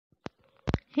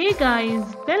Hey guys,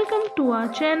 welcome to our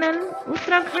channel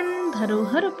Uttarakhand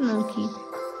धरोहर अपनों की,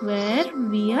 where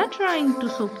we are trying to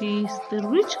showcase the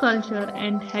rich culture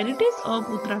and heritage of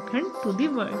Uttarakhand to the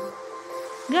world.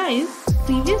 Guys,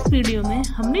 previous video में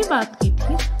हमने बात की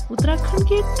थी उत्तराखंड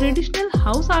के ट्रेडिशनल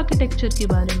हाउस आर्किटेक्चर के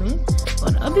बारे में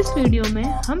और अब इस वीडियो में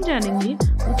हम जानेंगे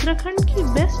उत्तराखंड की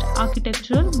बेस्ट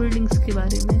आर्किटेक्चरल बिल्डिंग्स के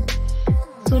बारे में.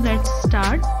 So let's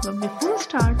start, but before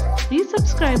start, please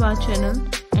subscribe our channel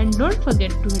and don't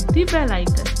forget to hit the bell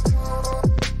icon.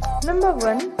 Number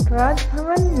 1. Raj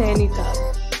Bhavan, Nainital.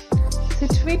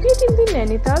 Situated in the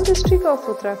Nainital district of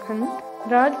Uttarakhand,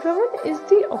 Raj Bhavan is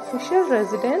the official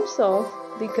residence of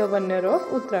the Governor of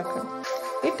Uttarakhand.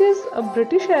 It is a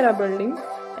British era building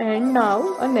and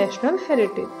now a national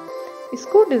heritage.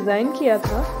 इसको design किया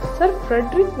था sir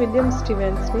Frederick William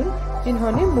Stevens ने,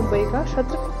 जिन्होंने मुंबई का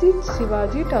Chhatrapati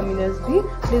Shivaji terminus भी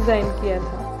design किया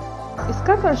था.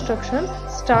 इसका कंस्ट्रक्शन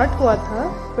स्टार्ट हुआ था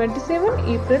 27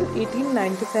 अप्रैल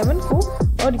 1897 को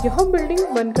और यह बिल्डिंग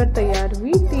बनकर तैयार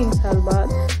हुई 3 साल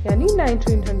बाद यानी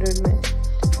 1900 में.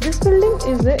 This building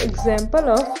is a example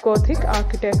of Gothic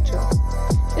architecture.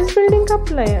 इस बिल्डिंग का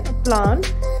प्लान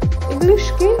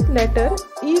इंग्लिश के लेटर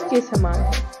ई के समान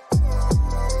है.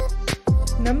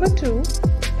 नंबर 2.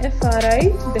 FRI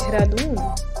देहरादून.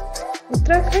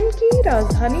 उत्तराखंड की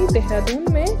राजधानी देहरादून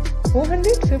में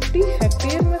 450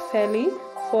 हेक्टेयर में फैली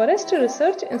फॉरेस्ट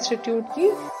रिसर्च इंस्टीट्यूट की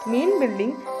मेन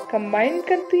बिल्डिंग कंबाइन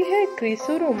करती है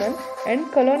Greco Roman and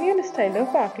colonial style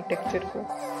of architecture को.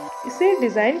 इसे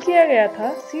डिजाइन किया गया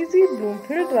था CG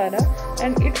ब्लूमफील्ड द्वारा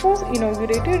and it was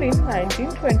inaugurated in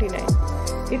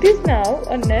 1929. It is now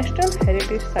a national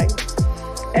heritage site.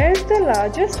 As the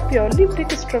largest purely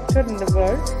brick structure in the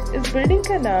world, इस building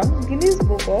का नाम Guinness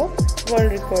book of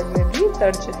world record में भी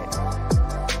दर्ज है.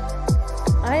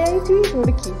 IIT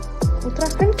रुड़की.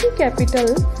 उत्तराखंड की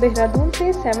कैपिटल देहरादून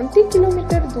से 70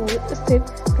 किलोमीटर दूर स्थित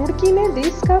रुड़की में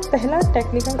देश का पहला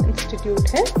टेक्निकल इंस्टीट्यूट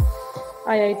है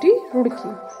IIT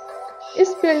रुड़की.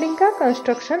 इस बिल्डिंग का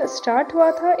कंस्ट्रक्शन स्टार्ट हुआ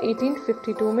था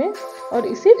 1852 में और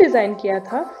इसे डिजाइन किया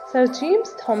था सर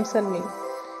जेम्स थॉमसन ने.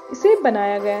 इसे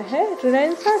बनाया गया है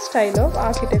रिनेसांस स्टाइल ऑफ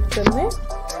आर्किटेक्चर में.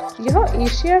 यह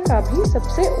एशिया का भी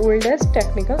सबसे ओल्डेस्ट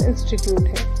टेक्निकल इंस्टीट्यूट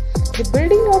है. The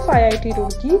building of IIT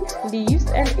Roorkee leaves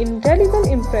an indelible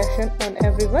impression on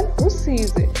everyone who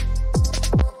sees it.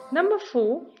 Number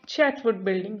 4. Chetwode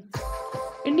building.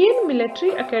 Indian military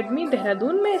academy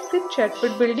Dehradun में स्थित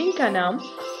चैटवुड बिल्डिंग का नाम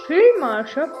फील्ड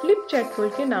मार्शल फिलिप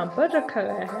चैटवुड के नाम पर रखा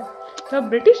गया है. यह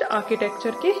ब्रिटिश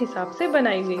आर्किटेक्चर के हिसाब से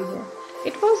बनाई गई है.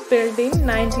 It was built in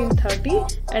 1930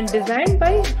 and designed by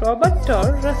Robert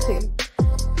Torr Russell.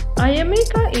 IMA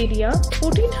का एरिया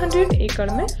 1400 एकड़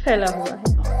में फैला हुआ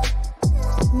है.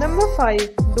 नंबर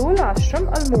 5. डोल आश्रम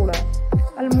अल्मोड़ा.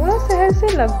 अल्मोड़ा शहर से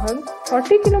लगभग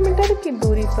 40 किलोमीटर की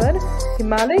दूरी पर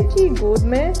हिमालय की गोद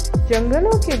में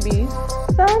जंगलों के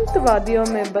बीच शांत वादियों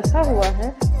में बसा हुआ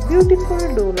है ब्यूटीफुल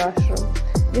डोल आश्रम.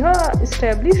 यह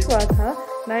इस्टेब्लिश हुआ था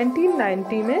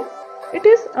 1990 में. It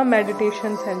is a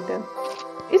meditation centre.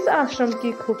 इस आश्रम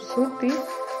की खूबसूरती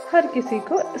हर किसी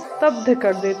को स्तब्ध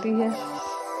कर देती है.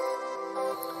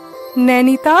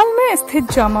 नैनीताल में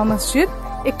स्थित जामा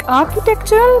मस्जिद एक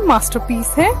आर्किटेक्चरल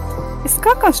मास्टरपीस है.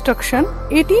 इसका कंस्ट्रक्शन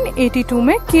 1882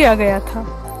 में किया गया था.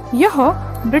 यह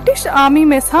ब्रिटिश आर्मी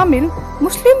में शामिल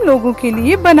मुस्लिम लोगों के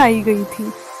लिए बनाई गई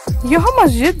थी. यह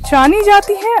मस्जिद जानी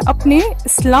जाती है अपने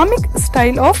इस्लामिक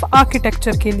स्टाइल ऑफ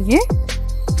आर्किटेक्चर के लिए.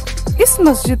 इस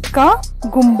मस्जिद का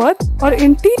गुंबद और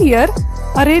इंटीरियर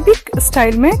अरेबिक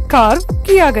स्टाइल में कार्व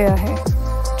किया गया है,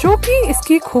 जो कि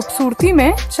इसकी खूबसूरती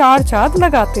में 4 चांद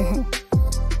लगाते हैं.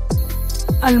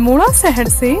 अल्मोड़ा शहर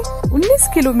से 19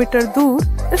 किलोमीटर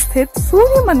दूर स्थित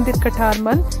सूर्य मंदिर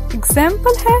कटारमल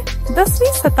एग्जाम्पल है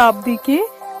 10वीं शताब्दी के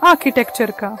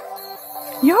आर्किटेक्चर का.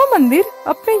 यह मंदिर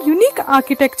अपने यूनिक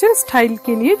आर्किटेक्चर स्टाइल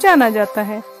के लिए जाना जाता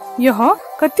है. यह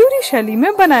कत्यूरी शैली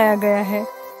में बनाया गया है.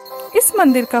 इस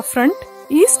मंदिर का फ्रंट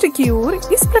ईस्ट की ओर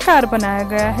इस प्रकार बनाया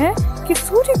गया है कि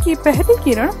सूर्य की पहली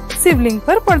किरण शिवलिंग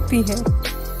पर पड़ती है.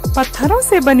 पत्थरों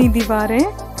से बनी दीवारें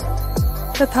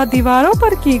तथा दीवारों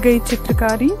पर की गई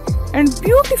चित्रकारी एंड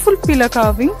ब्यूटीफुल पिलर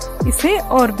कार्विंग इसे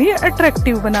और भी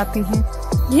अट्रैक्टिव बनाती हैं.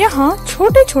 यहाँ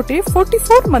छोटे छोटे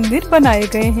 44 मंदिर बनाए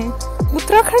गए हैं.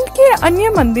 उत्तराखंड के अन्य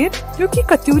मंदिर जो कि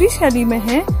कत्यूरी शैली में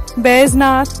हैं,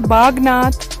 बैजनाथ,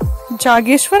 बागनाथ,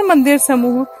 जागेश्वर मंदिर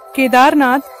समूह,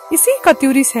 केदारनाथ इसी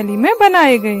कत्यूरी शैली में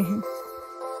बनाए गए हैं.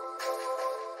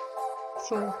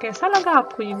 कैसा लगा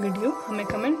आपको ये वीडियो हमें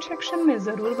कमेंट सेक्शन में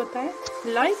जरूर बताएं.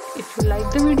 Like if you like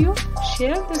the video,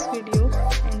 share this video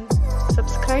and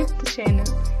subscribe the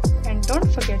channel and don't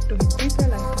forget to hit the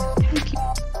bell icon. Thank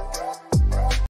you.